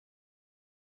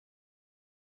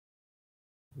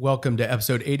Welcome to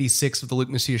episode 86 of the Luke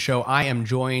Messiah Show. I am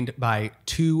joined by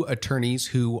two attorneys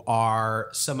who are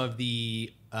some of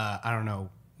the,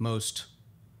 most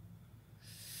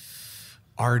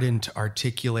ardent,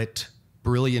 articulate,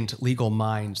 brilliant legal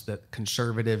minds that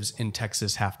conservatives in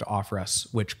Texas have to offer us,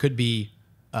 which could be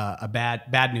a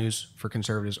bad news for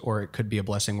conservatives, or it could be a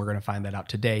blessing. We're going to find that out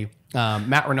today.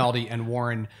 Matt Rinaldi and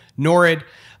Warren Norrid.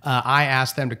 I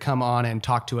asked them to come on and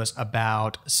talk to us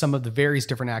about some of the various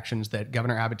different actions that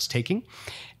Governor Abbott's taking,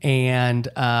 and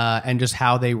just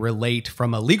how they relate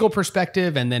from a legal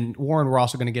perspective. And then Warren, we're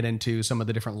also going to get into some of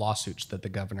the different lawsuits that the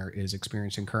governor is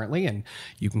experiencing currently, and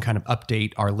you can kind of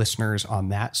update our listeners on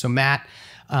that. So Matt,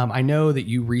 I know that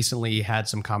you recently had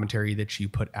some commentary that you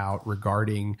put out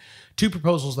regarding two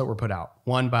proposals that were put out,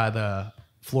 one by the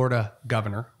Florida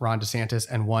Governor Ron Desantis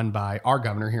and one by our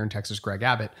governor here in Texas, Greg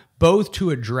Abbott, both to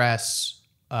address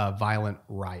violent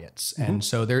riots. And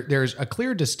so there's a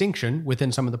clear distinction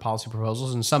within some of the policy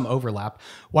proposals and some overlap.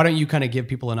 Why don't you kind of give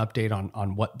people an update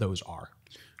on what those are?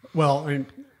 Well,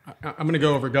 I'm going to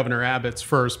go over Governor Abbott's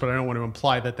first, but I don't want to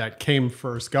imply that that came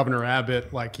first. Governor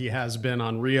Abbott, like he has been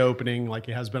on reopening, like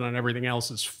he has been on everything else,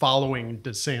 is following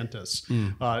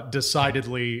DeSantis,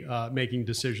 decidedly making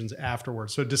decisions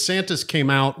afterwards. So DeSantis came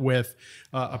out with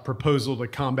a proposal to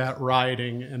combat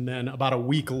rioting, and then about a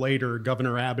week later,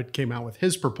 Governor Abbott came out with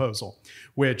his proposal,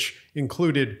 which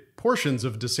included portions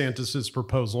of DeSantis's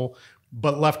proposal,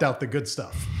 but left out the good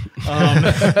stuff.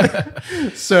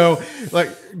 So like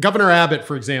Governor Abbott,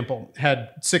 for example,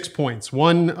 had 6 points.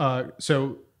 One,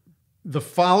 so the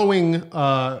following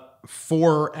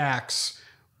 4 acts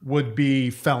would be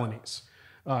felonies: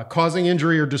 causing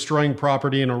injury or destroying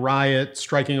property in a riot,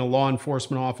 striking a law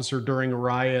enforcement officer during a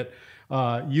riot,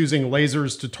 using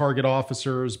lasers to target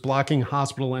officers, blocking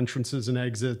hospital entrances and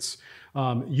exits,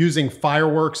 using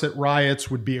fireworks at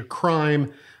riots would be a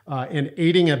crime, and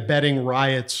aiding and abetting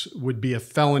riots would be a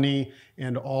felony,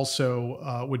 and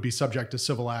also would be subject to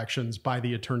civil actions by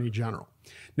the Attorney General.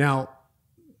 Now,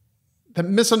 that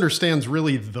misunderstands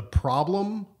really the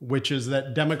problem, which is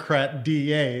that Democrat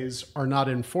DAs are not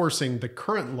enforcing the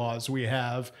current laws we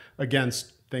have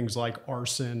against things like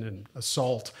arson and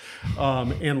assault,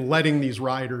 and letting these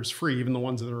rioters free. Even the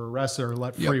ones that are arrested are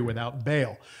let free without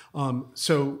bail.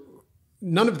 So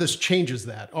none of this changes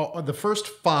that. The first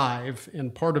 5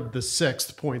 and part of the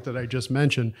 6th point that I just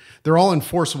mentioned, they're all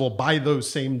enforceable by those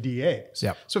same DAs.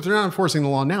 Yep. So if they're not enforcing the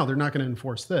law now, they're not going to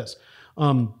enforce this.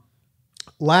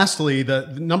 Lastly,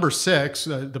 the number 6,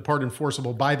 the part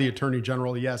enforceable by the Attorney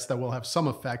General, yes, that will have some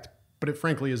effect, but it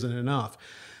frankly isn't enough.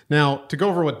 Now, to go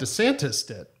over what DeSantis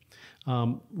did,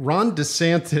 Ron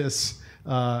DeSantis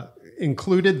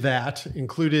included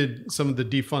some of the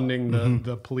defunding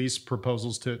the police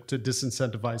proposals to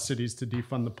disincentivize cities to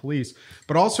defund the police,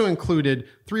 but also included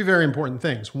 3 very important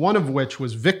things, one of which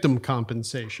was victim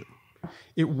compensation.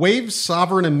 It waives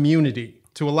sovereign immunity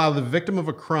to allow the victim of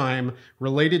a crime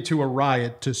related to a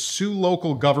riot to sue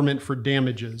local government for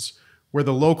damages where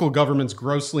the local government's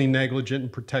grossly negligent in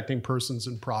protecting persons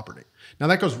and property. Now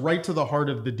that goes right to the heart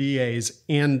of the DAs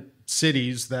and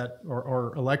cities that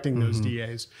are electing those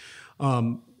DAs,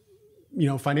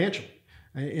 financially,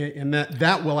 and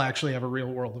that will actually have a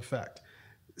real world effect.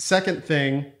 Second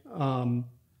thing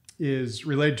is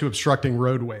related to obstructing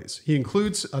roadways. He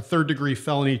includes a 3rd-degree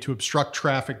felony to obstruct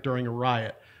traffic during a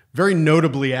riot, very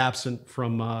notably absent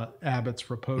from Abbott's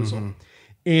proposal,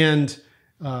 and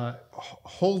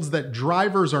holds that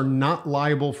drivers are not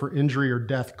liable for injury or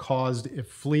death caused if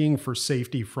fleeing for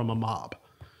safety from a mob.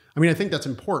 I mean, I think that's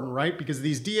important, right? Because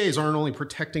these DAs aren't only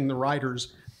protecting the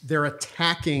riders, they're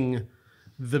attacking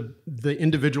the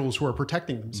individuals who are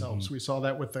protecting themselves. We saw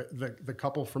that with the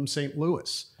couple from St.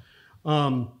 Louis.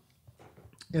 And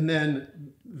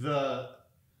then the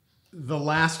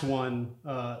last one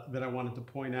that I wanted to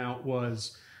point out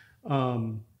was,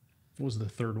 what was the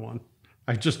 3rd one?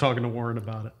 I was just talking to Warren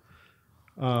about it.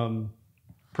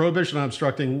 Prohibition on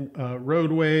obstructing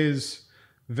roadways,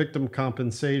 victim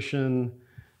compensation,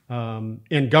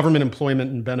 and government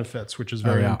employment and benefits, which is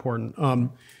very important.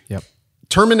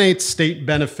 Terminates state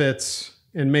benefits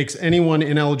and makes anyone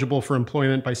ineligible for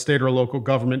employment by state or local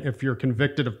government if you're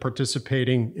convicted of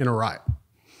participating in a riot.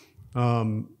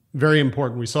 Very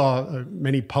important. We saw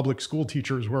many public school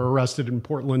teachers were arrested in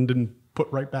Portland and put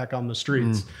right back on the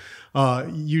streets.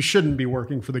 You shouldn't be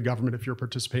working for the government if you're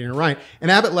participating in a riot. And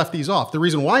Abbott left these off. The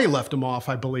reason why he left them off,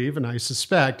 I believe, and I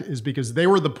suspect, is because they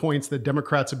were the points that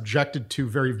Democrats objected to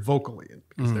very vocally,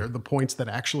 because they're the points that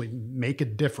actually make a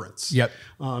difference.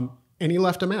 and he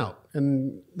left him out.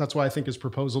 And that's why I think his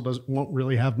proposal won't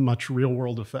really have much real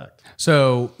world effect.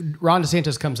 So Ron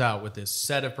DeSantis comes out with this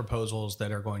set of proposals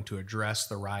that are going to address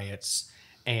the riots.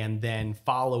 And then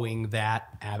following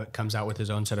that, Abbott comes out with his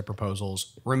own set of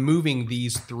proposals, removing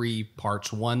these three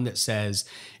parts. One that says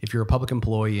if you're a public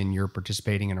employee and you're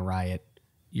participating in a riot,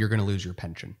 you're going to lose your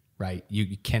pension, right?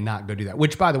 You cannot go do that,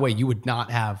 which, by the way, you would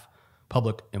not have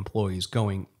public employees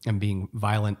going and being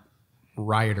violent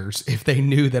rioters if they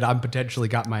knew that I'm potentially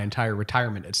got my entire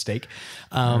retirement at stake.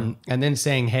 And then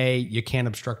saying, hey, you can't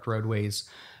obstruct roadways.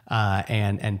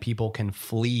 And people can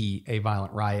flee a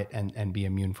violent riot and be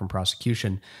immune from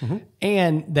prosecution.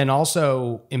 And then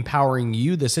also empowering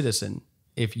you, the citizen,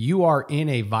 if you are in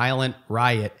a violent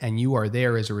riot and you are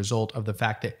there as a result of the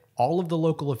fact that all of the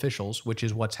local officials, which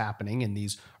is what's happening in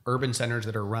these urban centers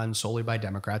that are run solely by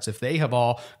Democrats, if they have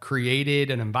all created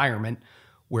an environment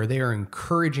where they are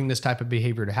encouraging this type of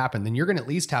behavior to happen, then you're going to at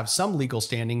least have some legal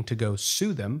standing to go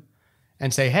sue them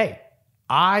and say, hey,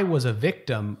 I was a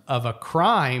victim of a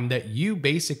crime that you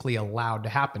basically allowed to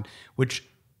happen, which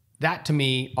that to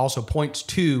me also points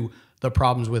to the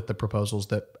problems with the proposals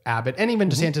that Abbott and even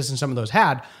DeSantis and some of those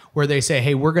had, where they say,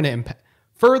 hey, we're going to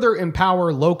further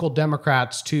empower local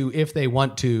Democrats to, if they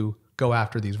want to, go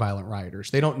after these violent rioters.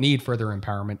 They don't need further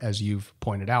empowerment, as you've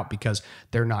pointed out, because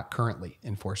they're not currently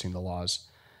enforcing the laws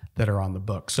that are on the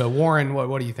book. So Warren,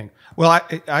 what do you think? Well,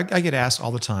 I get asked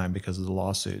all the time because of the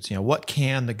lawsuits, what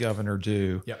can the governor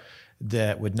do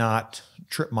that would not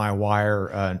trip my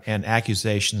wire and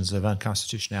accusations of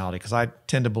unconstitutionality? Because I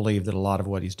tend to believe that a lot of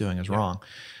what he's doing is wrong.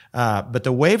 But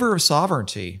the waiver of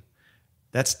sovereignty,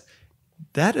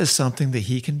 that is something that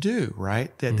he can do,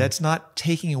 right? That's not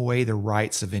taking away the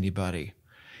rights of anybody.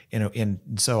 And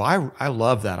so I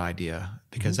love that idea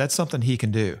because that's something he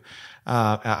can do.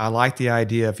 I like the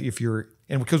idea of if you're,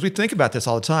 and because we think about this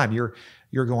all the time,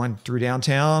 you're going through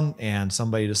downtown and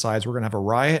somebody decides we're going to have a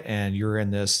riot and you're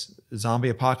in this zombie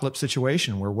apocalypse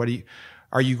situation where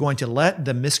are you going to let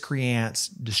the miscreants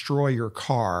destroy your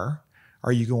car?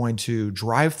 Are you going to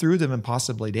drive through them and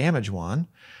possibly damage one?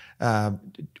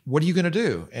 What are you going to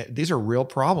do? These are real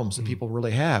problems that people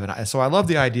really have. And so I love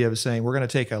the idea of saying we're going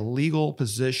to take a legal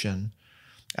position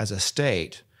as a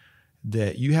state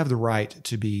that you have the right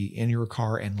to be in your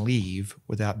car and leave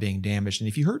without being damaged. And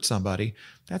if you hurt somebody,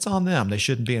 that's on them. They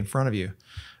shouldn't be in front of you.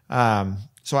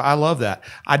 So I love that.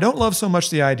 I don't love so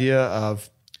much the idea of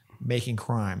making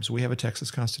crimes. We have a Texas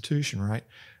Constitution, right?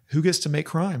 Who gets to make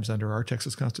crimes under our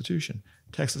Texas Constitution?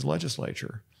 Texas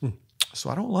legislature. So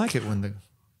I don't like it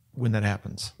when that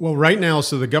happens. Well, right now,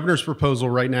 so the governor's proposal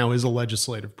right now is a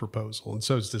legislative proposal, and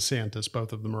so is DeSantis.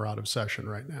 Both of them are out of session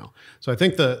right now. So I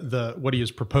think what he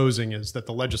is proposing is that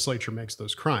the legislature makes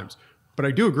those crimes. But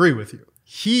I do agree with you.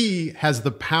 He has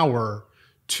the power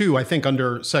to, I think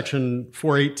under section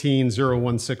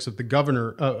 418.016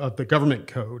 of the government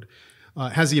code,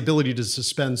 has the ability to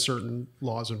suspend certain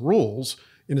laws and rules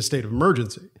in a state of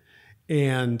emergency.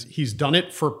 And he's done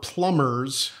it for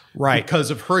plumbers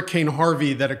because of Hurricane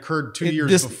Harvey that occurred 2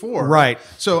 years before. Right.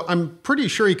 So I'm pretty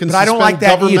sure he can suspend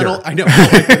governmental... But I don't like that either. I know, I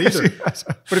don't like that either.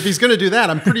 But if he's going to do that,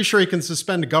 I'm pretty sure he can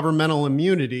suspend governmental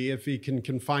immunity if he can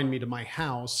confine me to my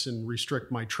house and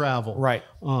restrict my travel. Right.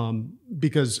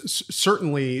 Because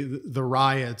certainly the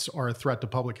riots are a threat to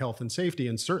public health and safety,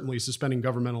 and certainly suspending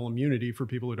governmental immunity for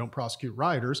people who don't prosecute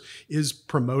rioters is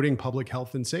promoting public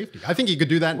health and safety. I think he could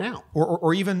do that now.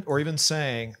 Or even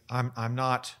saying, I'm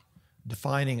not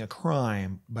defining a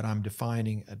crime, but I'm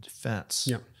defining a defense.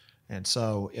 Yeah. And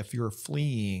so if you're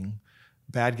fleeing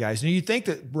bad guys, and you think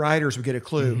that rioters would get a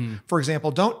clue. For example,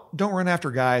 don't run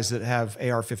after guys that have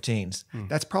AR-15s.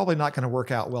 That's probably not going to work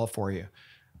out well for you.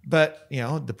 But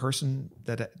the person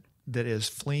that is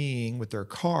fleeing with their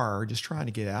car, just trying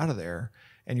to get out of there,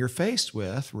 and you're faced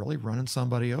with really running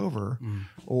somebody over,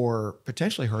 or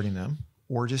potentially hurting them,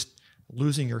 or just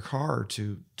losing your car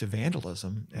to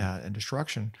vandalism and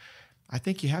destruction, I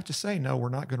think you have to say, no, we're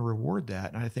not going to reward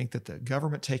that. And I think that the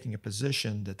government taking a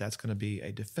position that that's going to be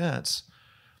a defense,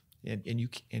 and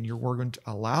we're going to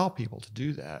allow people to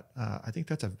do that. I think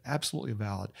that's absolutely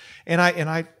valid. And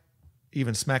I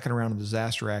even smacking around the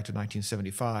Disaster Act of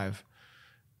 1975,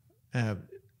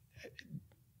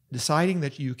 deciding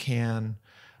that you can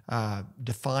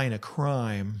define a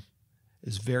crime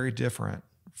is very different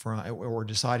from, or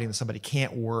deciding that somebody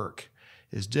can't work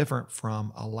is different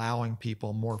from allowing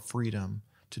people more freedom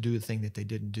to do the thing that they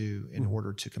didn't do in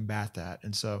order to combat that.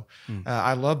 And so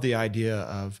I love the idea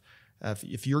of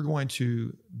if you're going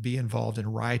to be involved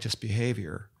in riotous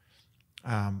behavior,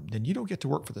 then you don't get to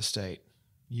work for the state.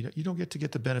 You don't get to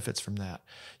get the benefits from that.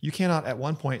 You cannot at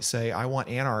one point say, I want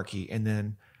anarchy, and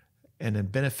then and then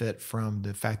benefit from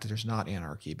the fact that there's not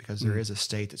anarchy because there is a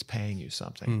state that's paying you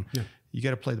something. Yeah. You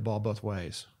got to play the ball both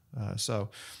ways. So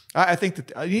I think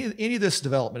that any of this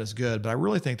development is good, but I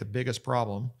really think the biggest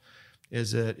problem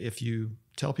is that if you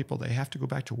tell people they have to go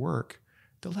back to work,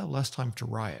 they'll have less time to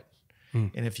riot.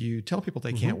 And if you tell people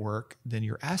they can't work, then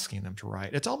you're asking them to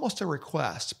riot. It's almost a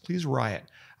request. Please riot.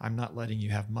 I'm not letting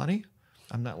you have money.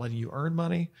 I'm not letting you earn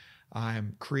money.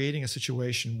 I'm creating a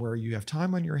situation where you have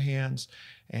time on your hands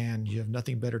and you have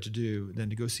nothing better to do than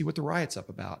to go see what the riot's up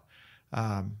about.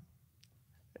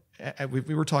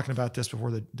 We were talking about this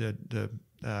before the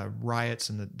riots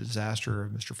and the disaster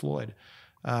of Mr. Floyd.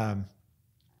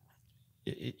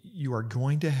 You are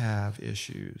going to have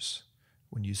issues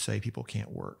when you say people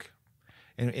can't work.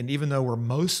 And even though we're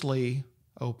mostly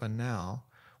open now,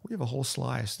 we have a whole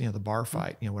slice, the bar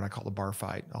fight, what I call the bar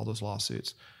fight, all those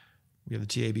lawsuits. We have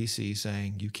the TABC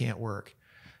saying you can't work.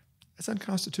 That's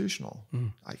unconstitutional.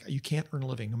 You can't earn a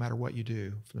living no matter what you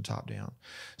do from the top down.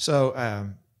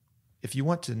 So if you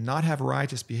want to not have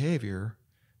riotous behavior,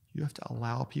 you have to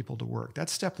allow people to work.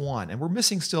 That's step one. And we're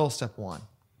missing still step one.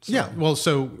 So. Yeah, well,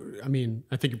 so, I mean,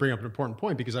 I think you bring up an important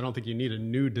point because I don't think you need a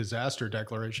new disaster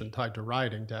declaration tied to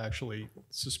rioting to actually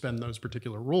suspend those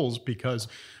particular rules because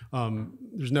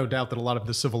there's no doubt that a lot of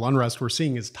the civil unrest we're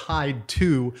seeing is tied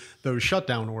to those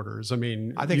shutdown orders. I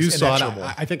mean, I think you saw it.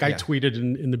 I think I tweeted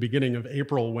in the beginning of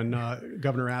April when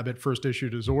Governor Abbott first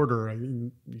issued his order. I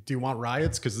mean, do you want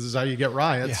riots? Because this is how you get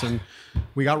riots. And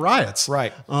we got riots.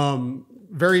 Right.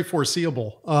 Very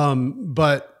foreseeable.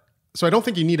 So I don't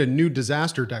think you need a new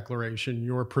disaster declaration.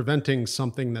 You're preventing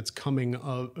something that's coming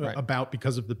about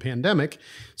because of the pandemic.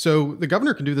 So the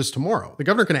governor can do this tomorrow. The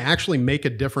governor can actually make a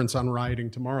difference on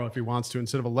rioting tomorrow if he wants to,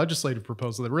 instead of a legislative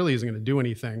proposal that really isn't going to do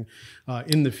anything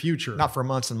in the future. Not for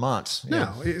months and months.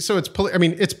 No. So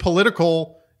it's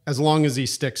political as long as he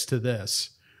sticks to this.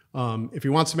 If he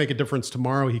wants to make a difference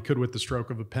tomorrow, he could with the stroke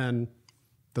of a pen.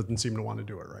 Doesn't seem to want to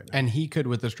do it right now. And he could,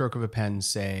 with the stroke of a pen,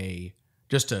 say...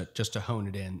 Just to hone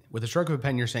it in, with a stroke of a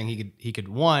pen, you're saying he could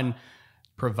one,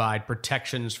 provide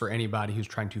protections for anybody who's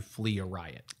trying to flee a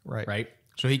riot, right?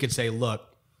 So he could say,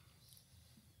 look,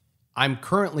 I'm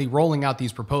currently rolling out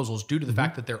these proposals due to the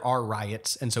fact that there are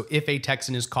riots, and so if a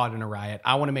Texan is caught in a riot,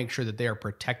 I want to make sure that they are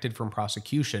protected from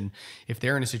prosecution if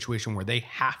they're in a situation where they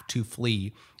have to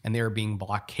flee and they are being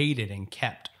blockaded and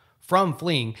kept from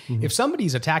fleeing. If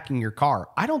somebody's attacking your car,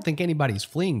 I don't think anybody's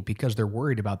fleeing because they're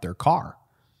worried about their car.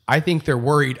 I think they're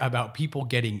worried about people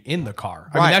getting in the car.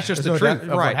 I mean, that's just the truth of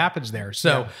what happens there.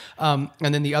 So, and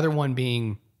then the other one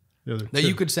being that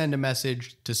you could send a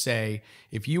message to say,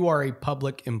 if you are a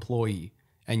public employee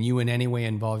and you in any way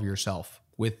involve yourself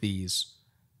with these,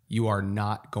 you are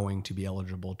not going to be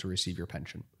eligible to receive your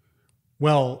pension.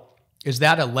 Well, is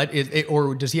that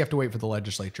or does he have to wait for the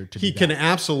legislature to do that? He can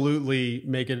absolutely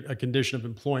make it a condition of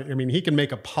employment. I mean, he can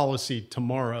make a policy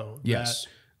tomorrow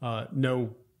that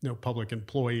no public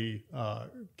employee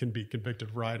can be convicted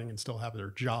of rioting and still have their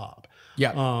job.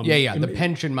 The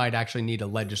pension might actually need a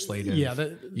legislative.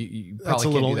 You that's a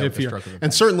little iffier.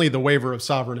 And certainly the waiver of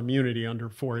sovereign immunity under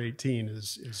 418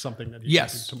 is something that he can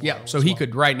do tomorrow. Yeah. So he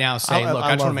could right now say, look,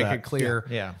 I just want to make it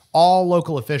clear. All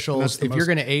local officials, if you're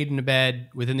going to aid and abet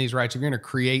within these rights, if you're going to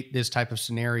create this type of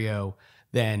scenario,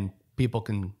 then people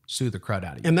can sue the crud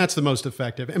out of you. And that's the most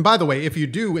effective. And by the way, if you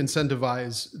do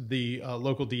incentivize the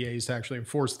local DAs to actually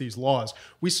enforce these laws,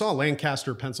 we saw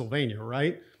Lancaster, Pennsylvania,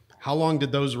 right? How long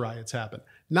did those riots happen?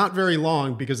 Not very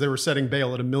long, because they were setting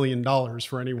bail at $1 million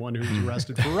for anyone who's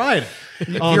arrested for rioting. If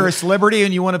you're a celebrity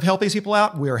and you want to help these people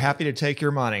out, we are happy to take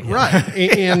your money. Right.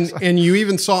 And you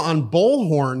even saw on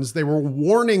bullhorns, they were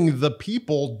warning the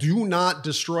people, do not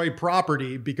destroy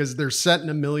property because they're setting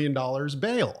 $1 million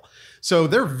bail. So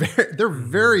they're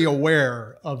very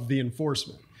aware of the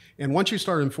enforcement. And once you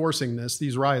start enforcing this,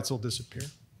 these riots will disappear.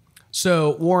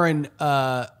 So, Warren,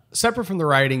 separate from the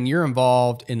rioting, you're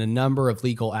involved in a number of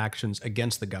legal actions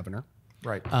against the governor.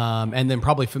 Right. And then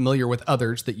probably familiar with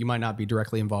others that you might not be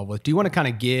directly involved with. Do you want to kind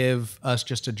of give us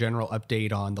just a general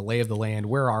update on the lay of the land?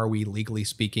 Where are we, legally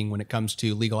speaking, when it comes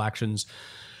to legal actions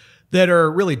that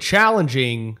are really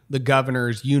challenging the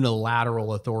governor's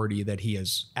unilateral authority that he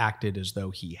has acted as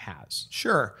though he has?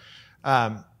 Sure.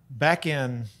 Back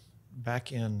in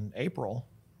April,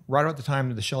 right at the time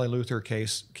that the Shelley Luther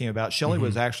case came about, Shelley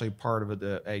was actually part of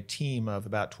a team of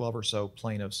about 12 or so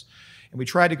plaintiffs. And we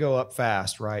tried to go up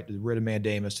fast, right, to the writ of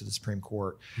mandamus to the Supreme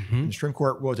Court. And the Supreme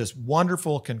Court wrote this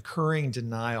wonderful concurring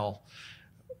denial.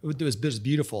 It was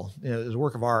beautiful. It was a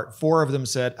work of art. 4 of them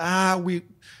said,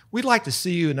 we'd like to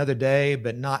see you another day,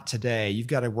 but not today. You've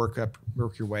got to work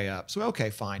your way up. So, okay,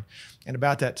 fine. And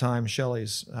about that time, Shelley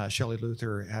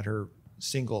Luther had her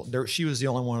single. She was the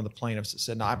only one of the plaintiffs that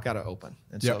said, "No, I've got to open."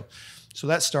 And Yep. so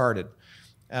that started.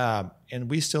 And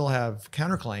we still have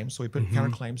counterclaims. So we put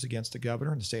counterclaims against the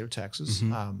governor in the state of Texas.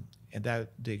 And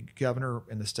that the governor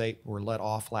and the state were let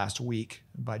off last week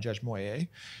by Judge Moyer. And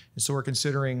so we're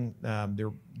considering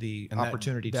the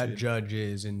opportunity that judge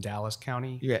is in Dallas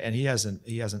County. Yeah, and he has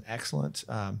an excellent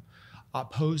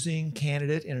opposing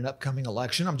candidate in an upcoming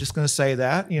election. I'm just going to say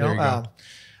that, There you go.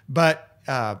 But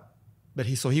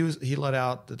he let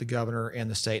out the governor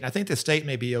and the state. And I think the state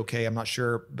may be okay. I'm not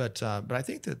sure, but I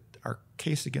think that our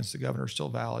case against the governor is still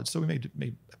valid. So we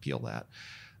may appeal that.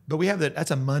 But we have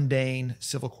that's a mundane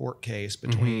civil court case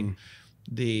between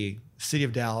the city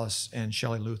of Dallas and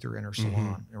Shelley Luther and her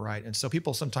salon, right? And so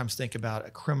people sometimes think about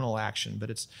a criminal action, but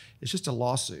it's just a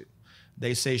lawsuit.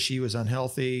 They say she was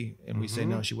unhealthy, and we say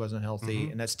no, she wasn't unhealthy.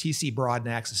 And that's T.C.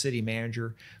 Broadnax, the city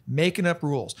manager, making up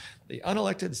rules. The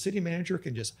unelected city manager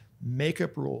can just make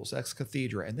up rules ex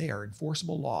cathedra, and they are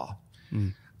enforceable law.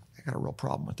 I got a real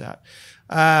problem with that.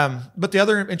 But the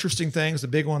other interesting things, the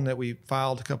big one that we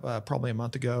filed probably a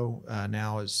month ago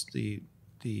now is the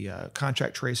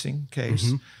contract tracing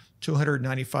case,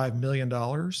 $295 million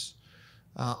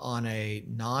on a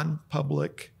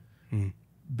non-public,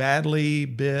 badly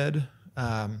bid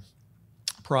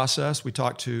process. We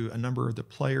talked to a number of the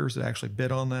players that actually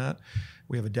bid on that.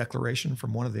 We have a declaration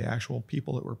from one of the actual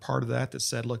people that were part of that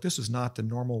said, look, this is not the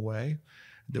normal way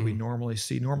that we normally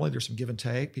see. Normally there's some give and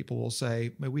take. People will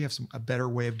say, maybe we have a better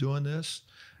way of doing this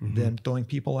than throwing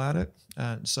people at it.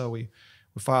 And so we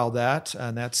filed that,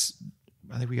 and I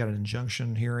think we got an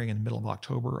injunction hearing in the middle of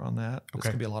October on that. It's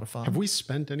going to be a lot of fun. Have we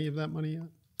spent any of that money yet?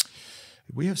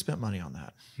 We have spent money on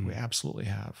that. We absolutely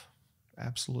have.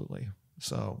 Absolutely.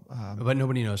 So, but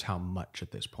nobody knows how much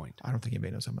at this point. I don't think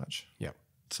anybody knows how much. Yep.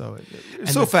 So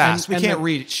it's so fast. We can't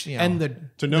reach. And the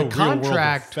contract contract real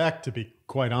world effect, to be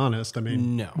quite honest. I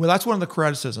mean, no. Well, that's one of the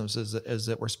criticisms is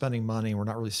that we're spending money and we're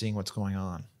not really seeing what's going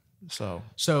on. So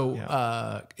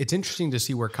it's interesting to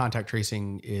see where contact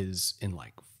tracing is in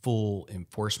like full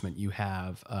enforcement. You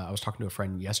have I was talking to a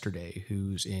friend yesterday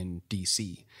who's in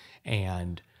DC,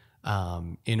 and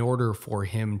in order for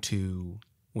him to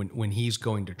when he's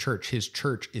going to church, his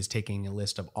church is taking a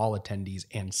list of all attendees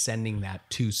and sending that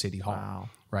to City Hall. Wow.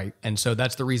 Right. And so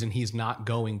that's the reason he's not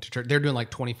going to church. They're doing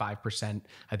like 25%,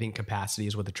 I think, capacity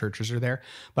is what the churches are there.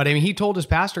 But I mean, he told his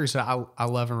pastor, he said, I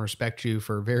love and respect you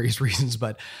for various reasons,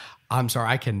 but I'm sorry,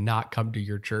 I cannot come to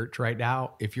your church right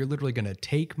now. If you're literally going to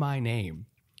take my name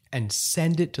and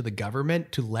send it to the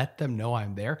government to let them know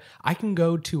I'm there, I can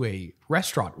go to a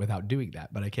restaurant without doing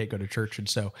that, but I can't go to church. And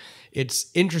so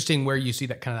it's interesting where you see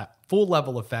that kind of that full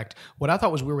level effect. What I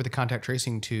thought was weird with the contact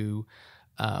tracing too,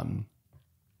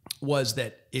 was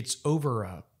that it's over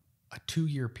a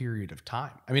 2-year period of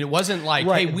time. I mean, it wasn't like,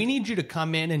 hey, we need you to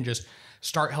come in and just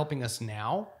start helping us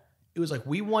now. It was like,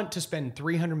 we want to spend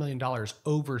 $300 million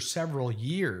over several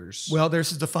years. Well,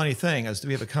 this is the funny thing is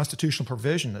we have a constitutional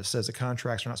provision that says the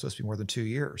contracts are not supposed to be more than 2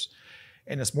 years.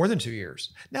 And it's more than 2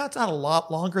 years. Now, it's not a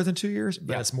lot longer than 2 years,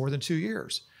 but it's more than 2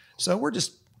 years. So we're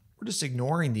just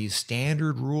ignoring these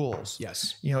standard rules.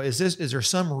 Yes. You know, is there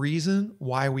some reason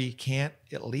why we can't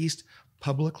at least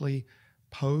publicly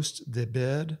post the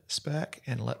bid spec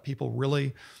and let people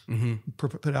really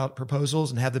put out proposals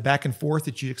and have the back and forth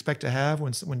that you expect to have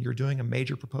when you're doing a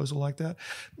major proposal like that?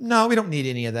 No, we don't need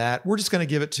any of that. We're just going to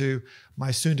give it to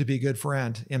my soon to be good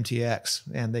friend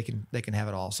MTX, and they can have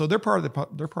it all. So they're part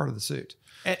of the suit.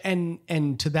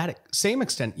 And to that same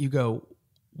extent, you go,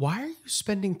 why are you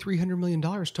spending $300 million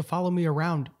to follow me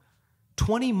around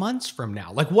 20 months from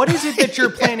now? Like, what is it that you're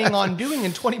planning on doing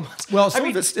in 20 months? Well, some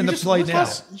of it's in the play now.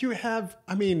 You have,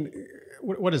 I mean,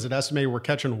 what is it estimated? We're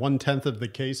catching 1/10 of the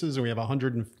cases, and we have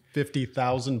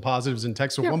 150,000 positives in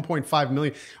Texas, so 1.5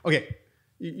 million. Okay,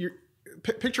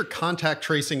 picture contact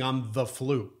tracing on the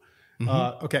flu.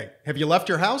 Okay, have you left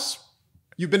your house?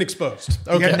 You've been exposed.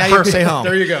 Okay, now you can stay home.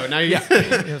 There you go. Now you.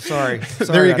 Sorry.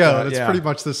 There you go. It's pretty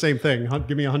much the same thing.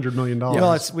 Give me $100 million. Well,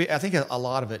 I think a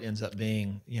lot of it ends up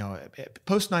being,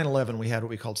 post 9/11, we had what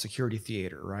we called security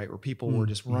theater, right, where people were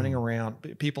just running around,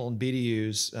 people in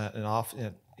BDUs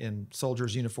and in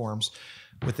soldiers' uniforms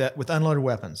with unloaded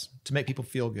weapons to make people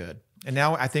feel good. And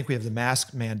now I think we have the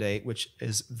mask mandate, which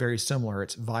is very similar.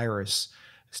 It's virus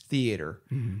theater.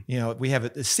 We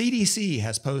have the CDC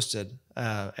has posted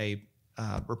a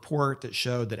report that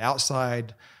showed that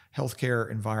outside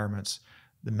healthcare environments,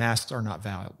 the masks are not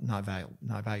valuable.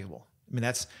 I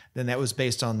mean, that was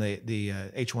based on the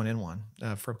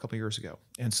H1N1 from a couple of years ago,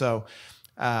 and so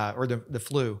or the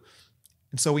flu.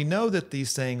 And so we know that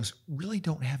these things really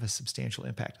don't have a substantial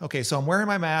impact. Okay, so I'm wearing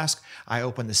my mask. I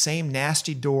open the same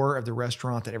nasty door of the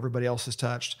restaurant that everybody else has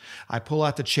touched. I pull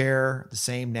out the chair, the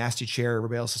same nasty chair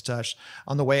everybody else has touched.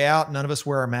 On the way out, none of us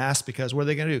wear our masks because what are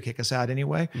they going to do? Kick us out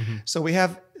anyway? So we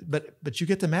have, but you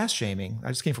get the mask shaming. I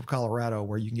just came from Colorado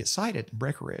where you can get cited in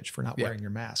Breckenridge for not wearing your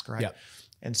mask, right?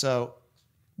 And so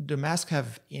do masks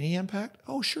have any impact?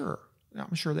 Oh, sure.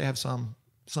 I'm sure they have some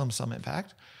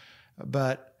impact,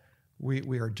 but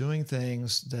we are doing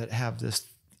things that have this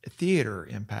theater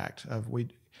impact of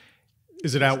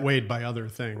Is it outweighed by other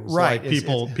things? Right.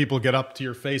 Like people get up to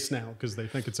your face now because they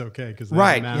think it's okay because they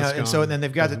right. have a mask and on. so then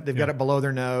they've got it below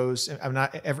their nose.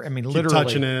 Literally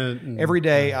touching it. Every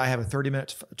day I have a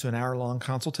 30-minute to an hour-long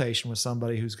consultation with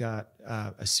somebody who's got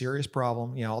a serious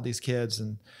problem. All these kids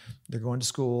and they're going to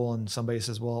school and somebody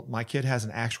says, well, my kid has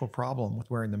an actual problem with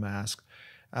wearing the mask.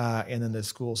 And then the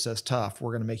school says, tough,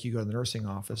 we're going to make you go to the nursing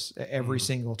office. Every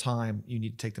single time you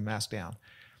need to take the mask down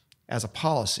as a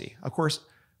policy. Of course,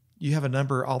 you have a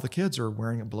number, all the kids are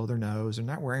wearing it below their nose. They're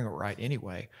not wearing it right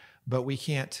anyway. But we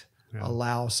can't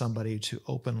allow somebody to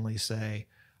openly say,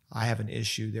 I have an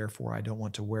issue, therefore I don't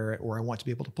want to wear it, or I want to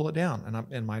be able to pull it down.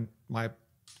 And my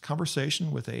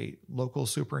conversation with a local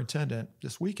superintendent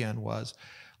this weekend was,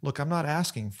 look, I'm not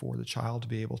asking for the child to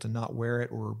be able to not wear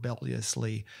it or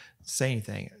rebelliously say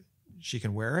anything. She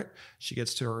can wear it. She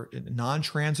gets to her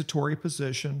non-transitory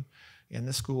position in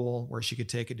the school where she could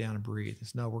take it down and breathe.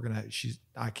 It's no,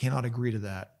 I cannot agree to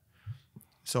that.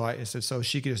 So I said, so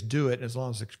she could just do it as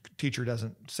long as the teacher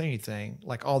doesn't say anything,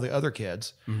 like all the other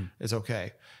kids, is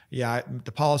okay. Yeah,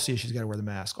 the policy is she's got to wear the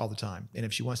mask all the time. And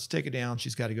if she wants to take it down,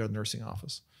 she's got to go to the nursing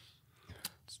office.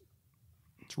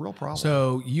 It's a real problem.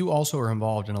 So you also are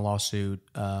involved in a lawsuit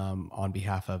on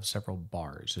behalf of several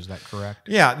bars. Is that correct?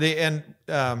 Yeah.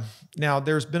 Now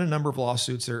there's been a number of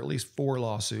lawsuits. There are at least 4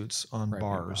 lawsuits on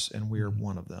bars, and we are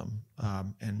one of them.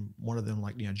 And one of them,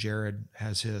 Jared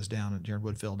has his Jared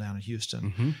Woodfield down in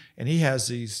Houston, and he has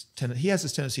this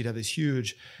tendency to have these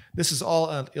huge. This is all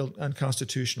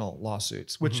unconstitutional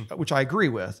lawsuits, which I agree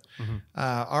with.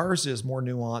 Ours is more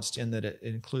nuanced in that it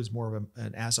includes more of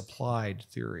an as-applied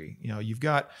theory. You've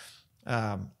got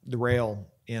the rail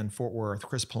in Fort Worth,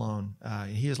 Chris Pallone.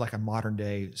 He is like a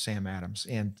modern-day Sam Adams,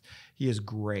 and he is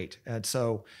great. And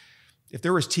so if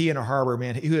there was tea in a harbor,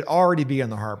 man, he would already be in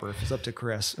the harbor if it's up to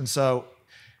Chris. And so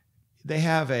they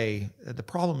have the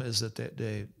problem is that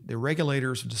the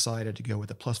regulators have decided to go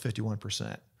with a plus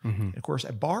 51%. And of course,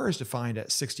 a bar is defined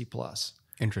at 60 plus.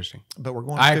 Interesting. But we're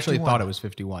going I to actually 51. thought it was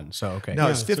 51. So, okay. No,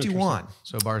 it's 51.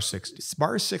 So bar is 60.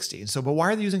 Bar is 60. So, but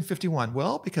why are they using 51?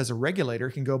 Well, because a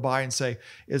regulator can go by and say,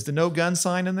 is the no gun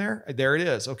sign in there? There it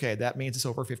is. Okay, that means it's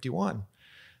over 51.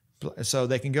 So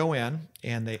they can go in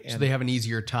and they have an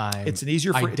easier time. It's an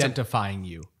easier identifying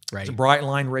you, right? It's a bright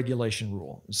line regulation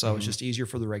rule. So it's just easier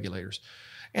for the regulators.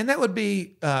 And that would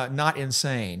be not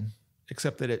insane,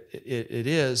 except that it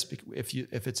is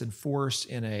if it's enforced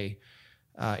in a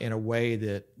way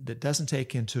that doesn't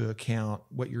take into account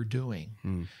what you're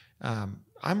doing.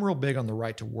 I'm real big on the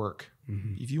right to work.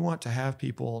 If you want to have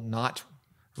people not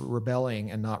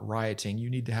rebelling and not rioting, you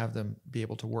need to have them be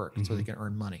able to work so they can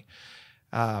earn money.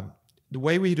 The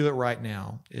way we do it right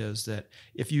now is that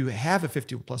if you have a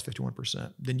 50 plus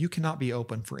 51%, then you cannot be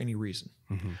open for any reason,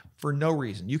 for no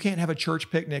reason. You can't have a church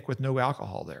picnic with no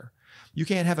alcohol there. You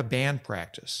can't have a band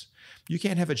practice. You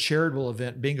can't have a charitable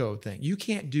event bingo thing. You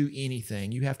can't do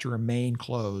anything. You have to remain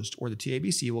closed, or the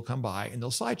TABC will come by and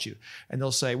they'll cite you. And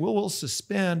they'll say, well, we'll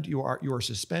suspend your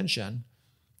suspension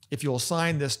if you'll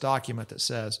sign this document that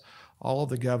says all of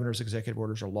the governor's executive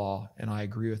orders are law, and I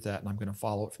agree with that, and I'm going to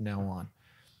follow it from now on.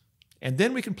 And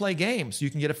then we can play games. You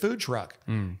can get a food truck.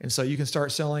 And so you can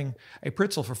start selling a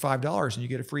pretzel for $5 and you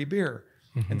get a free beer.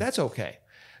 And that's okay.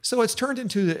 So it's turned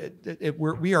into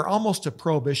we are almost a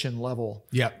prohibition level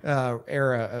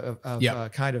era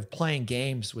of kind of playing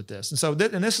games with this. And so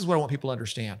and this is what I want people to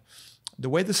understand. The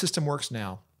way the system works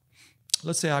now,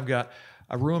 let's say I've got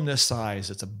a room this size,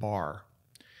 it's a bar.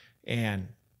 And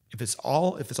if it's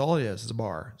all it is, it's a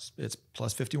bar. It's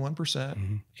plus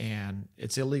 51%, and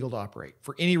it's illegal to operate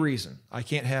for any reason. I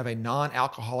can't have a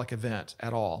non-alcoholic event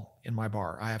at all in my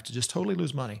bar. I have to just totally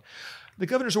lose money. The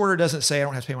governor's order doesn't say I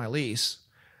don't have to pay my lease.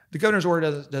 The governor's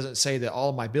order doesn't say that all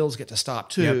of my bills get to stop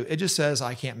too. It just says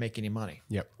I can't make any money,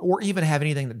 or even have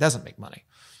anything that doesn't make money.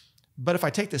 But if I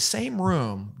take the same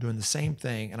room doing the same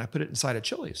thing and I put it inside a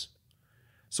Chili's,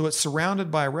 so it's surrounded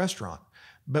by a restaurant,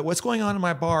 but what's going on in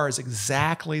my bar is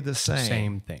exactly the same.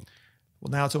 Same thing.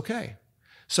 Well, now it's okay.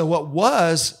 So what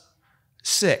was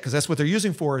sick, because that's what they're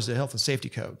using for is the health and safety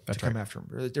code to come right. after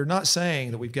them. They're not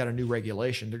saying that we've got a new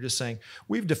regulation. They're just saying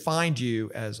we've defined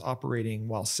you as operating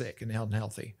while sick and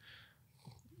unhealthy.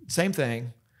 Same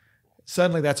thing.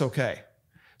 Suddenly that's okay.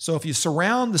 So if you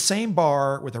surround the same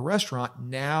bar with a restaurant,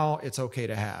 now it's okay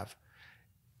to have.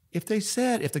 If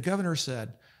the governor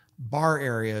said bar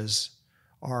areas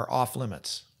are off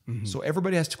limits, so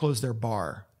everybody has to close their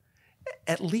bar,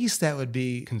 at least that would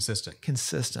be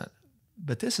consistent.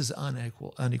 But this is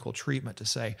unequal treatment to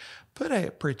say, put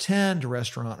a pretend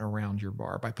restaurant around your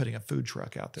bar by putting a food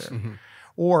truck out there,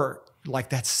 or like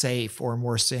that's safe or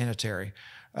more sanitary,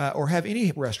 or have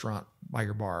any restaurant by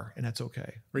your bar and that's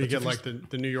okay. Or you get like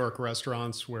the New York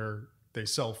restaurants where they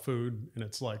sell food and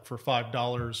it's like for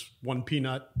 $5, one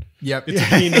peanut. Yep. It's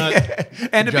a peanut.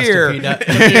 And a Just beer. a peanut.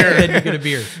 And a beer. Then you get a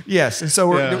beer. Yes. And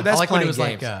so that's I like when it was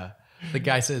games. like, the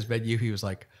guy said his menu, he was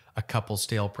like, a couple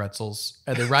stale pretzels.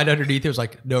 And then right underneath it was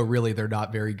like, no, really, they're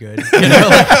not very good. You know,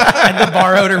 like, and the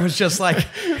bar owner was just like,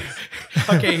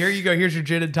 okay, here you go. Here's your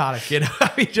gin and tonic. You know,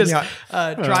 I mean, just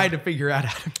trying to figure out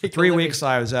how to make 3 weeks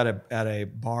I was at a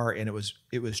bar and it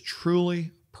was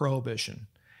truly prohibition.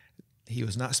 He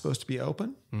was not supposed to be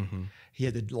open.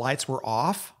 The lights were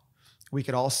off. We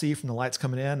could all see from the lights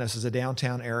coming in. This is a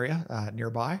downtown area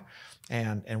nearby.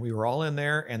 And we were all in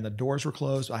there and the doors were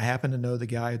closed. I happened to know the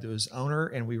guy that was owner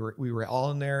and we were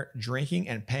all in there drinking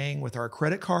and paying with our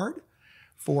credit card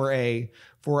for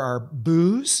our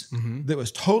booze that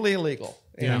was totally illegal.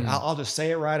 And I'll just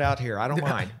say it right out here. I don't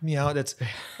mind. You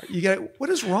know, what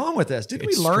is wrong with this? Didn't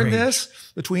we learn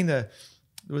this between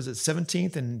was it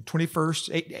 17th and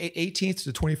 21st, 18th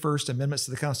to 21st amendments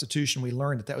to the Constitution? We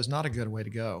learned that was not a good way to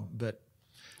go. But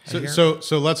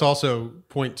so let's also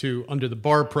point to, under the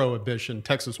bar prohibition,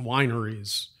 Texas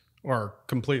wineries are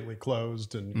completely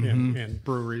closed and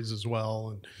breweries as well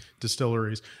and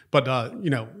distilleries. But,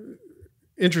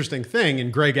 interesting thing,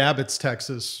 in Greg Abbott's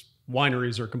Texas,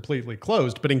 wineries are completely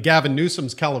closed. But in Gavin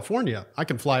Newsom's California, I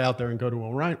can fly out there and go to a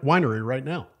winery right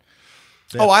now.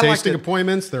 I tasting liked it.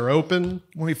 appointments. They're open.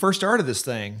 When we first started this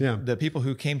thing, the people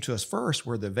who came to us first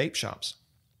were the vape shops.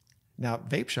 Now,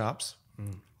 vape shops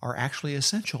are actually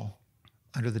essential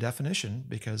under the definition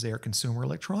because they are consumer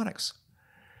electronics.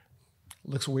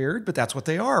 Looks weird, but that's what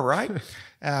they are, right?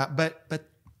 But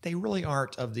they really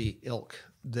aren't of the ilk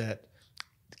that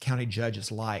the county judges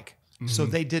like. So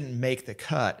they didn't make the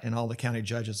cut, and all the county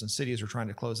judges and cities were trying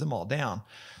to close them all down.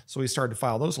 So we started to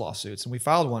file those lawsuits, and we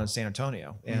filed one in San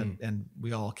Antonio, and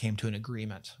we all came to an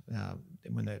agreement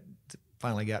when it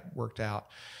finally got worked out.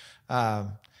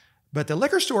 But the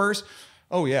liquor stores,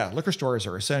 liquor stores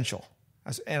are essential.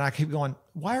 And I keep going,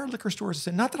 why are liquor stores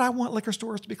essential? Not that I want liquor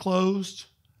stores to be closed,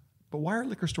 but why are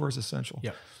liquor stores essential?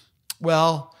 Yep.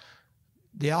 Well,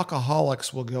 the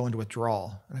alcoholics will go into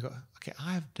withdrawal. And I go, okay,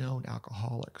 I've known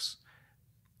alcoholics.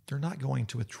 They're not going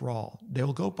to withdrawal. They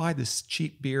will go buy this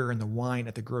cheap beer and the wine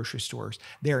at the grocery stores.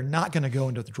 They are not going to go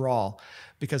into withdrawal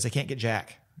because they can't get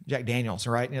Jack Daniels,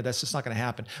 right? You know, that's just not going to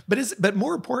happen. But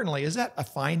more importantly, is that a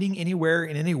finding anywhere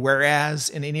in any whereas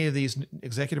in any of these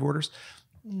executive orders?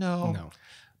 No.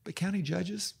 But county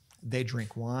judges, they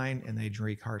drink wine and they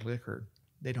drink hard liquor.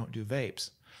 They don't do vapes.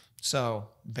 So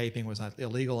vaping was not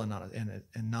illegal and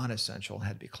non-essential,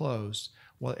 had to be closed.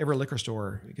 Well, every liquor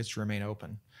store gets to remain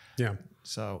open. Yeah.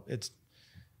 So it's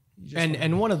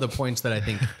and one of the points that I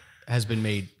think has been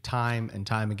made time and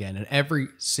time again, and every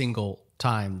single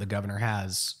time the governor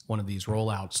has one of these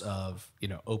rollouts of,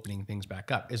 opening things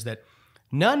back up, is that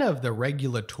none of the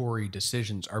regulatory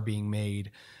decisions are being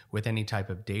made with any type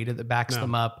of data that backs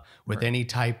them up, with any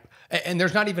type, and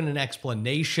there's not even an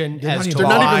explanation They're as to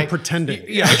not why. even pretending.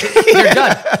 They're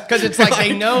done. Because it's like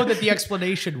they know that the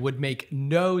explanation would make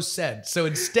no sense. So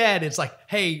instead, it's like,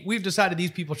 hey, we've decided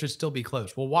these people should still be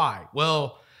closed. Well, why?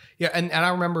 Well, and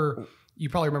I remember, you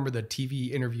probably remember the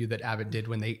TV interview that Abbott did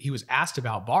when he was asked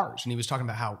about bars, and he was talking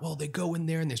about how, well, they go in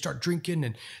there and they start drinking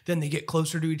and then they get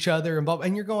closer to each other and blah, blah.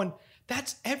 And you're going,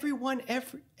 that's everyone,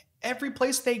 every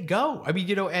place they go. I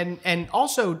mean, and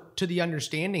also to the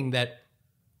understanding that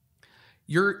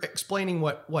you're explaining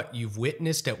what you've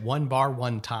witnessed at one bar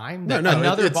one time. That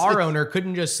another bar owner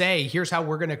couldn't just say, here's how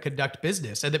we're going to conduct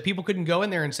business. And that people couldn't go in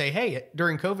there and say, hey,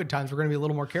 during COVID times, we're going to be a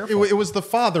little more careful. It was the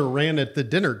father ran at the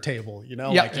dinner table,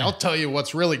 like, I'll tell you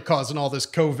what's really causing all this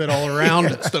COVID all around.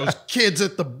 It's those kids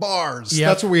at the bars. Yep.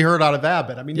 That's what we heard out of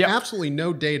Abbott. I mean, absolutely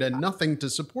no data, nothing to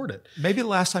support it. Maybe the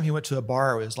last time he went to a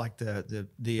bar, it was like the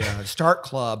Start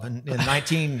Club in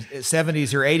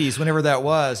 1970s or 80s, whenever that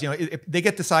was. They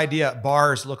get this idea, bars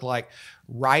look like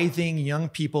writhing young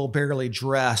people barely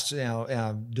dressed,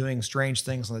 doing strange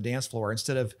things on the dance floor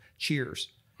instead of Cheers.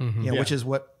 which is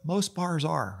what most bars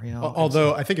are.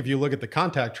 Although I think if you look at the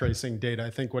contact tracing data, I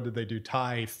think what did they do?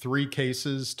 Tie 3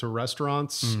 cases to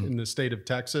restaurants in the state of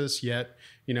Texas. Yet,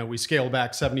 we scale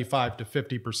back 75 to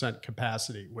 50%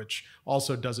 capacity, which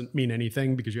also doesn't mean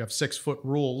anything because you have 6-foot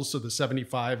rules. So the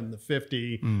 75 and the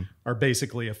 50 are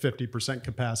basically a 50%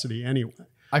 capacity anyway.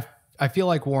 I feel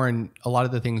like, Warren, a lot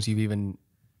of the things you've even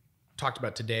talked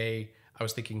about today, I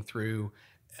was thinking through,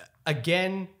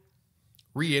 again,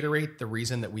 reiterate the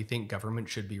reason that we think government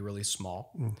should be really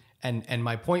small. And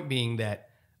my point being that,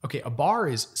 okay, a bar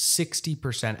is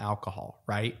 60% alcohol,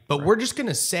 right? But we're just going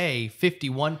to say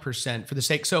 51% for the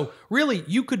sake. So really,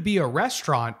 you could be a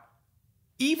restaurant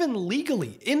even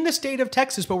legally in the state of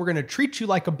Texas, but we're going to treat you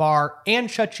like a bar and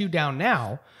shut you down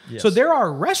now. Yes. So there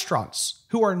are restaurants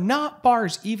who are not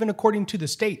bars, even according to the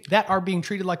state, that are being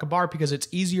treated like a bar because it's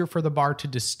easier for the bar to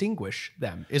distinguish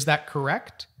them. Is that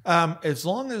correct? As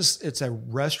long as it's a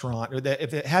restaurant, or that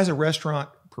if it has a restaurant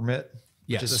permit,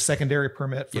 which is a secondary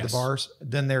permit for the bars,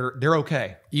 then they're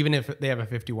okay. Even if they have a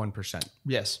 51%.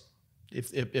 Yes.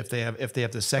 If they have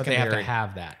the secondary, but they have to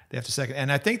have that. They have to second.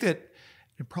 And I think that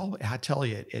I tell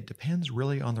you, it depends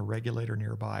really on the regulator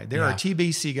nearby. There are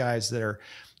TBC guys that are.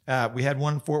 We had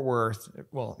one in Fort Worth.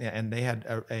 And they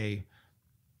had a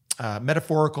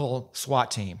metaphorical SWAT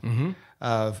team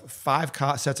of 5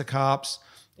 sets of cops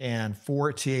and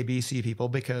 4 TABC people,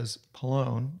 because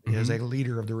Pallone is a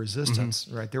leader of the resistance,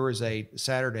 right? There was a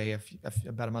Saturday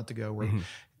about a month ago where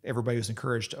everybody was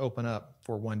encouraged to open up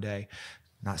for one day.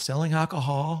 Not selling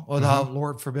alcohol. Well,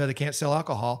 Lord forbid they can't sell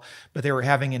alcohol, but they were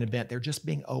having an event. They're just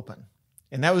being open.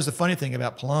 And that was the funny thing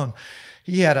about Pallone.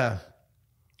 He had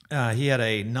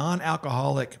a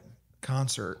non-alcoholic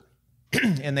concert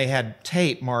and they had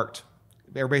tape marked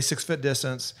everybody 6-foot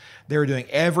distance. They were doing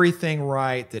everything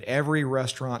right that every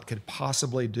restaurant could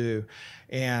possibly do.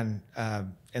 And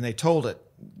they told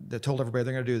everybody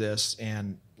they're going to do this.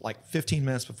 And like 15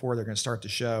 minutes before they're going to start the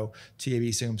show,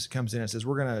 TABC comes in and says,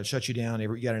 we're going to shut you down.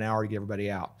 You got an hour to get everybody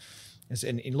out.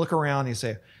 And you look around and you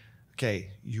say,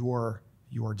 okay, you are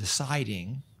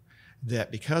deciding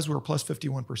that because we're plus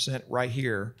 51% right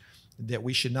here, that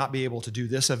we should not be able to do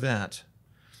this event.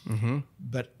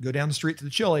 But go down the street to the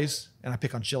Chili's, and I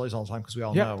pick on Chili's all the time because we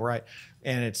all know, right?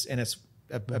 And it's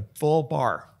a full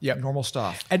bar, normal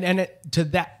stuff. And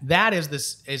that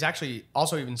is actually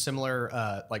also even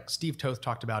similar. Like Steve Toth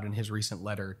talked about in his recent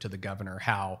letter to the governor,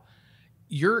 how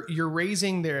you're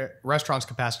raising the restaurant's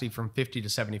capacity from 50 to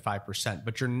 75%,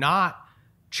 but you're not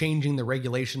changing the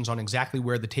regulations on exactly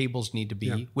where the tables need to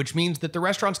be, which means that the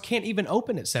restaurants can't even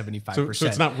open at 75%. So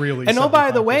it's not really. And 75%. Oh,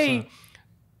 by the way,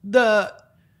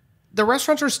 the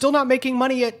restaurants are still not making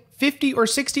money at 50 or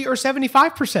 60 or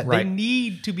 75%. Right. They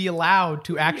need to be allowed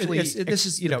to actually. This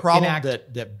is the problem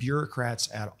that bureaucrats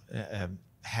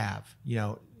have.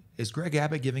 Is Greg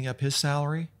Abbott giving up his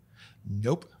salary?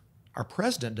 Nope. Our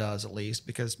president does, at least,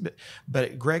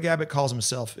 but Greg Abbott calls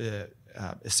himself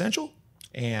essential,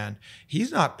 and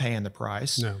he's not paying the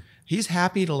price. No. He's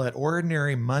happy to let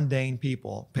ordinary, mundane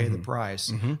people pay the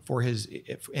price for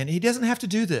and he doesn't have to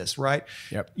do this, right?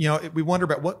 Yep. We wonder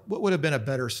about what would have been a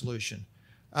better solution.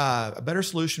 A better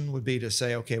solution would be to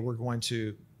say, okay, we're going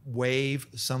to waive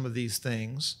some of these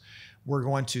things. We're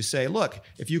going to say, look,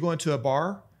 if you go into a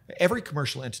bar, every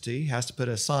commercial entity has to put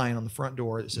a sign on the front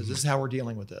door that says, this is how we're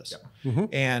dealing with this. Yep.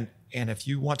 And if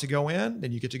you want to go in,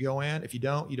 then you get to go in. If you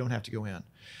don't have to go in.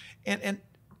 And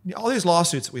all these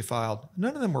lawsuits that we filed,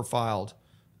 none of them were filed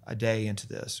a day into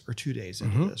this or 2 days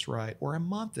into this, right? Or a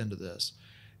month into this.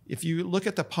 If you look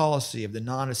at the policy of the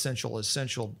non-essential,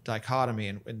 essential dichotomy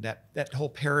and that whole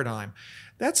paradigm,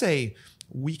 that's a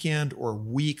weekend or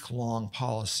week-long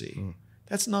policy.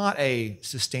 That's not a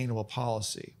sustainable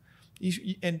policy.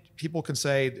 And people can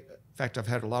say, in fact, I've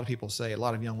had a lot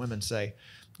of young women say,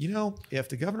 if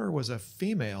the governor was a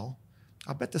female,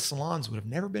 I bet the salons would have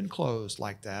never been closed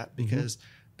like that because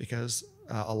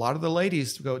a lot of the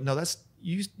ladies go, no, that's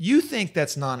you think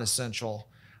that's non-essential.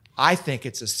 I think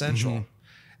it's essential.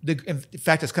 In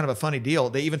fact, it's kind of a funny deal.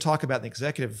 They even talk about in the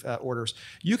executive orders,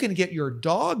 you can get your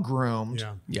dog groomed.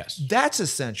 Yeah. Yes. That's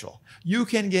essential. You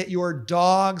can get your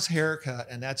dog's haircut,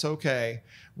 and that's okay,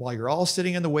 while you're all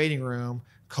sitting in the waiting room,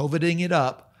 COVIDing it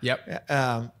up.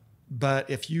 Yep. But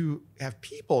if you have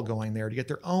people going there to get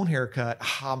their own haircut,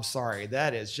 I'm sorry,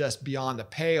 that is just beyond the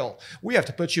pale. We have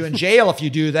to put you in jail if you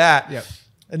do that. Yep.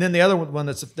 And then the other one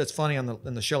that's funny in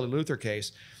the Shelley Luther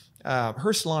case,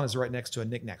 her salon is right next to a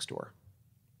knick-knack store.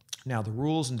 Now, the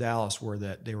rules in Dallas were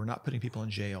that they were not putting people in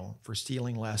jail for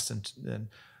stealing less than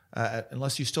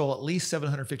unless you stole at least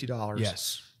 $750.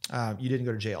 Yes. You didn't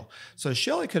go to jail. So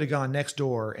Shelley could have gone next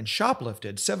door and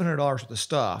shoplifted $700 worth of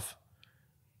stuff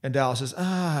And Dallas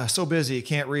says, so busy,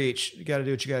 can't reach. You got to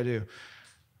do what you got to do.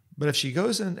 But if she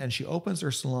goes in and she opens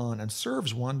her salon and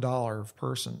serves $1 per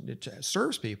person, it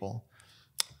serves people,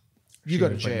 you go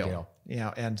to jail.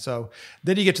 Yeah. And so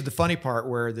then you get to the funny part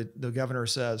where the governor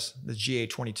says, the GA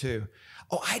 22,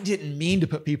 I didn't mean to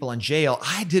put people in jail.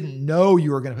 I didn't know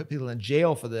you were going to put people in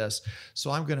jail for this. So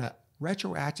I'm going to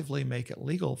retroactively make it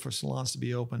legal for salons to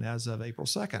be open as of April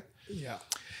 2nd. Yeah.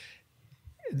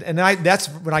 And that's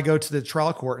when I go to the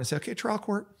trial court and say, okay, trial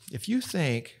court, if you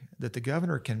think that the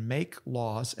governor can make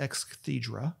laws ex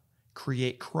cathedra,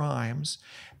 create crimes,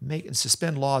 make and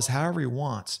suspend laws however he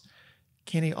wants,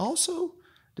 can he also,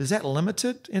 does that limit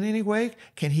it in any way?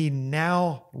 Can he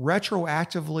now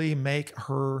retroactively make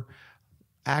her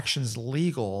actions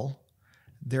legal?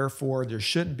 Therefore, there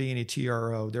shouldn't be any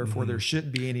TRO. Therefore, there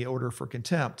shouldn't be any order for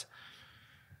contempt.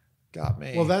 Got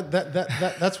me. Well,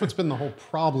 that's what's been the whole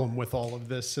problem with all of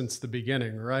this since the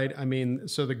beginning, right? I mean,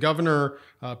 so the governor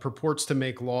purports to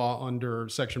make law under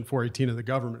Section 418 of the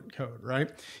Government Code,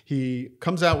 right? He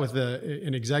comes out with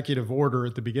an executive order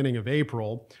at the beginning of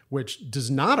April, which does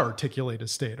not articulate a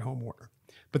stay-at-home order.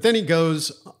 But then he goes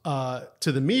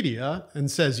to the media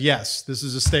and says, yes, this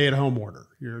is a stay-at-home order.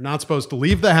 You're not supposed to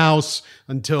leave the house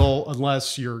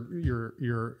unless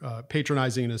you're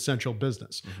patronizing an essential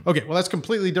business. Okay, well, that's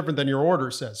completely different than your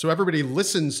order says. So everybody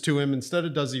listens to him instead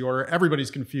of does the order. Everybody's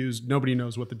confused. Nobody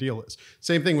knows what the deal is.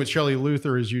 Same thing with Shelley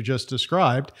Luther, as you just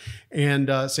described.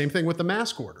 And same thing with the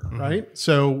mask order, right?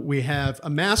 So we have a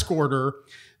mask order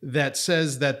that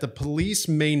says that the police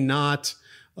may not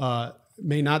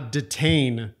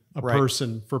detain a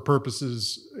person for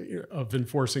purposes of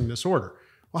enforcing this order.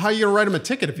 Well, how are you going to write him a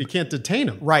ticket if you can't detain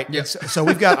him? Right. Yeah. So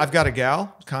I've got a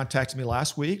gal contacted me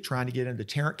last week trying to get into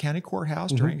Tarrant County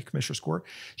Courthouse during the Commissioner's Court.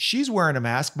 She's wearing a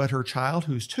mask, but her child,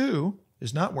 who's 2,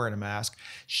 is not wearing a mask.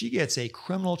 She gets a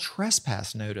criminal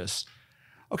trespass notice.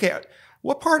 Okay.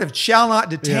 What part of shall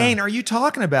not detain are you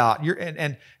talking about?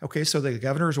 Okay, so the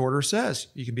governor's order says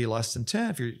you can be less than 10.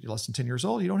 If you're less than 10 years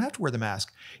old, you don't have to wear the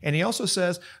mask. And he also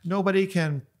says nobody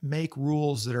can make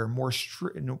rules that are more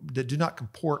that do not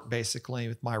comport basically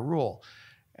with my rule.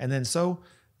 And then so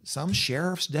some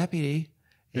sheriff's deputy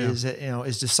is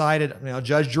decided,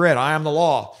 Judge Dredd, I am the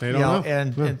law. They don't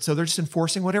know. And so they're just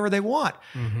enforcing whatever they want.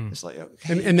 It's like,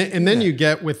 okay. And then you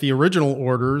get with the original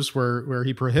orders where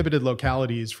he prohibited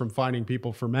localities from fining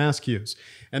people for mask use.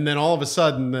 And then all of a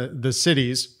sudden the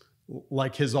cities,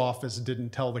 like his office,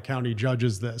 didn't tell the county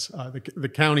judges this. The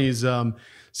counties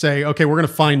say, okay, we're going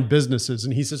to fine businesses.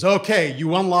 And he says, okay,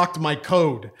 you unlocked my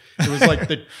code. It was like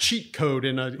the cheat code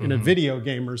in a video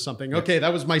game or something. Okay,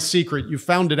 that was my secret. You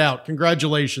found it out.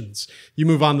 Congratulations. You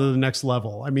move on to the next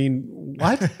level. I mean,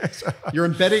 what? You're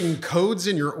embedding codes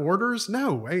in your orders?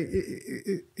 No.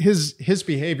 His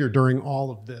behavior during all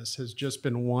of this has just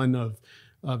been one of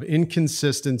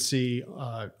inconsistency,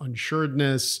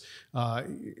 unsuredness,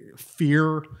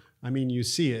 fear. I mean, you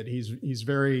see it. He's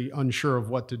very unsure of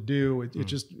what to do.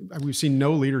 We've seen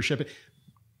no leadership.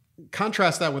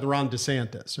 Contrast that with Ron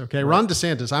Desantis. Okay, right. Ron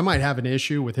Desantis, I might have an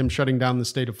issue with him shutting down the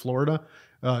state of Florida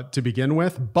to begin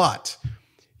with, but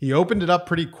he opened it up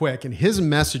pretty quick, and his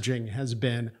messaging has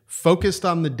been focused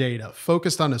on the data,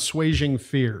 focused on assuaging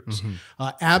fears.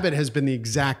 Abbott has been the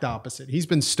exact opposite. He's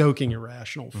been stoking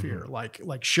irrational fear,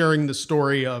 like sharing the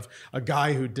story of a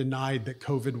guy who denied that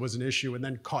COVID was an issue and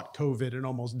then caught COVID and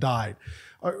almost died,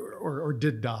 or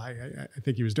did die. I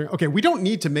think he was doing. Okay, we don't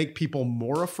need to make people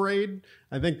more afraid.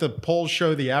 I think the polls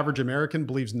show the average American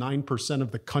believes 9%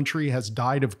 of the country has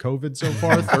died of COVID so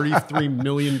far, 33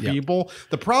 million people.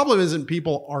 The problem isn't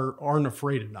people aren't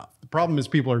afraid enough. The problem is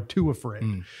people are too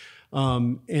afraid.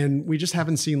 And we just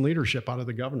haven't seen leadership out of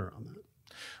the governor on that.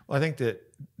 Well, I think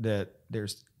that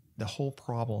there's the whole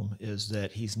problem is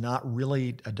that he's not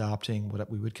really adopting what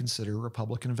we would consider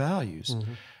Republican values.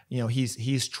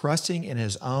 He's trusting in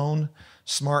his own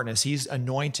smartness. He's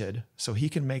anointed so he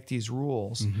can make these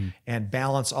rules and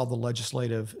balance all the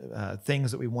legislative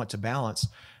things that we want to balance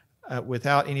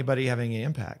without anybody having any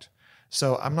impact.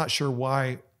 So I'm not sure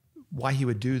why he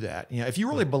would do that. If you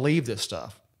really believe this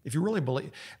stuff,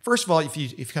 first of all, if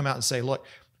you come out and say, look,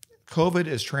 COVID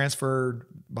is transferred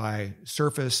by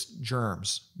surface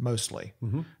germs mostly.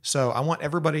 So I want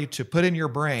everybody to put in your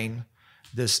brain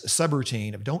this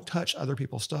subroutine of don't touch other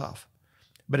people's stuff.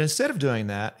 But instead of doing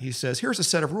that, he says, here's a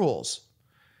set of rules.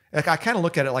 Like I kind of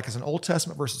look at it like as an Old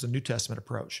Testament versus a New Testament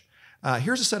approach.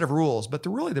 Here's a set of rules, but the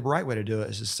right way to do it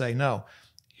is to say, no,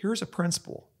 here's a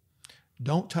principle.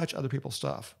 Don't touch other people's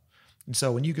stuff. And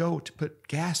so when you go to put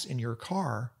gas in your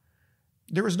car,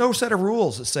 there is no set of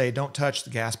rules that say don't touch the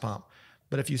gas pump.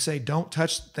 But if you say don't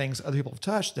touch things other people have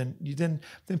touched, then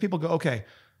people go, okay,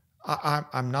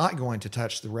 I'm not going to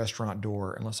touch the restaurant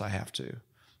door unless I have to.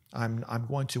 I'm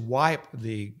going to wipe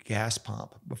the gas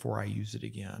pump before I use it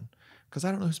again, because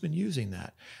I don't know who's been using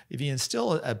that. If you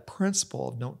instill a principle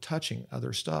of no touching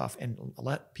other stuff and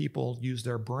let people use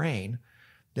their brain,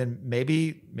 then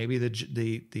maybe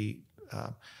the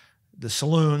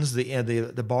saloons,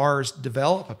 the bars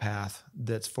develop a path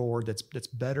that's forward, that's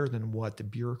better than what the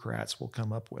bureaucrats will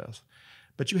come up with.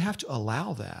 But you have to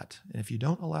allow that, and if you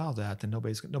don't allow that, then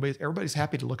everybody's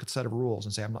happy to look at a set of rules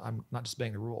and say, I'm not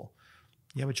disobeying the rule.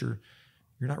 Yeah, but you're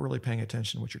not really paying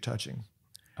attention to what you're touching.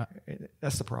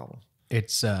 That's the problem.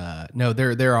 It's no,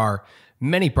 there are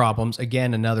many problems.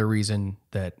 Again, another reason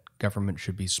that government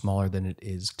should be smaller than it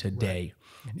is today,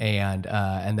 right. And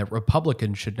that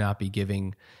Republicans should not be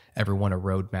giving everyone a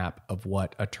roadmap of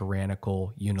what a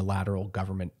tyrannical unilateral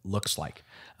government looks like.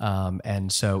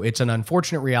 And so it's an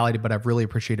unfortunate reality, but I've really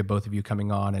appreciated both of you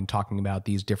coming on and talking about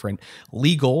these different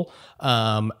legal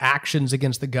actions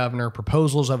against the governor,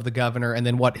 proposals of the governor, and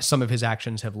then what some of his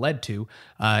actions have led to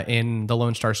in the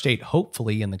Lone Star State.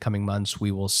 Hopefully in the coming months,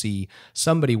 we will see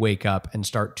somebody wake up and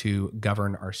start to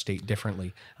govern our state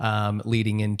differently,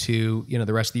 leading into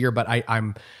the rest of the year. But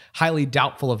I'm highly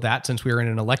doubtful of that, since we are in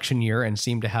an election year and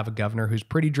seem to have a governor who's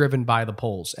pretty driven by the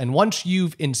polls. And once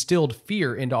you've instilled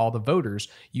fear into all the voters,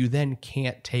 you then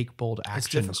can't take bold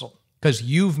actions because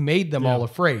you've made them all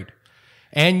afraid.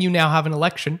 And you now have an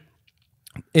election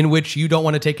in which you don't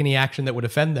want to take any action that would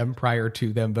offend them prior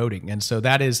to them voting. And so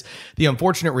that is the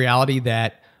unfortunate reality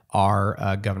that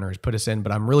our governor has put us in.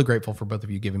 But I'm really grateful for both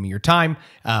of you giving me your time.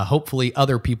 Hopefully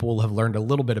other people will have learned a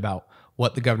little bit about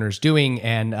what the governor's doing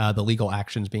and the legal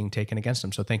actions being taken against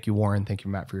him. So thank you, Warren. Thank you,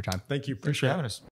 Matt, for your time. Thank you. Thanks for having us.